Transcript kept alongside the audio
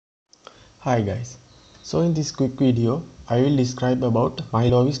Hi guys, so in this quick video I will describe about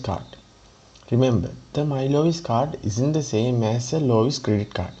Mylowes card. Remember, the Mylowes card isn't the same as a Lowe's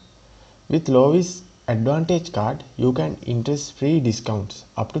credit card. With Lowe's Advantage card you can interest free discounts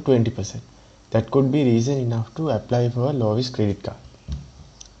up to 20%. That could be reason enough to apply for a Lowe's credit card.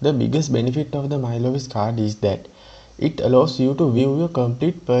 The biggest benefit of the Mylowes card is that it allows you to view your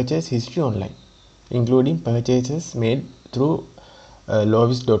complete purchase history online, including purchases made through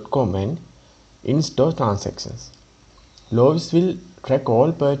lowe's.com and in-store transactions. Lowe's will track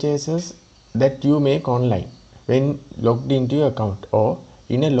all purchases that you make online when logged into your account or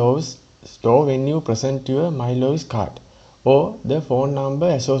in a Lowe's store when you present your Mylowes card or the phone number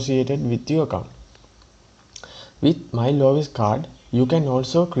associated with your account. With Mylowes card, you can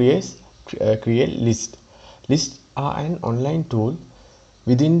also create lists. Lists are an online tool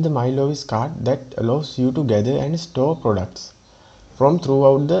within the Mylowes card that allows you to gather and store products from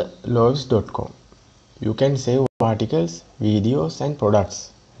throughout the lowe's.com. You can save articles, videos and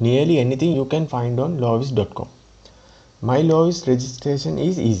products, nearly anything you can find on lowe's.com. Mylowes registration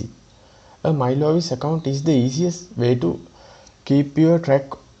is easy. A Mylowes account is the easiest way to keep your track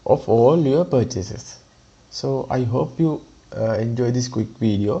of all your purchases. So I hope you enjoy this quick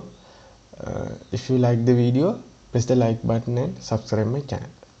video. If you like the video, press the like button and subscribe my channel.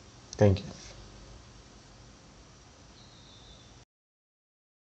 Thank you.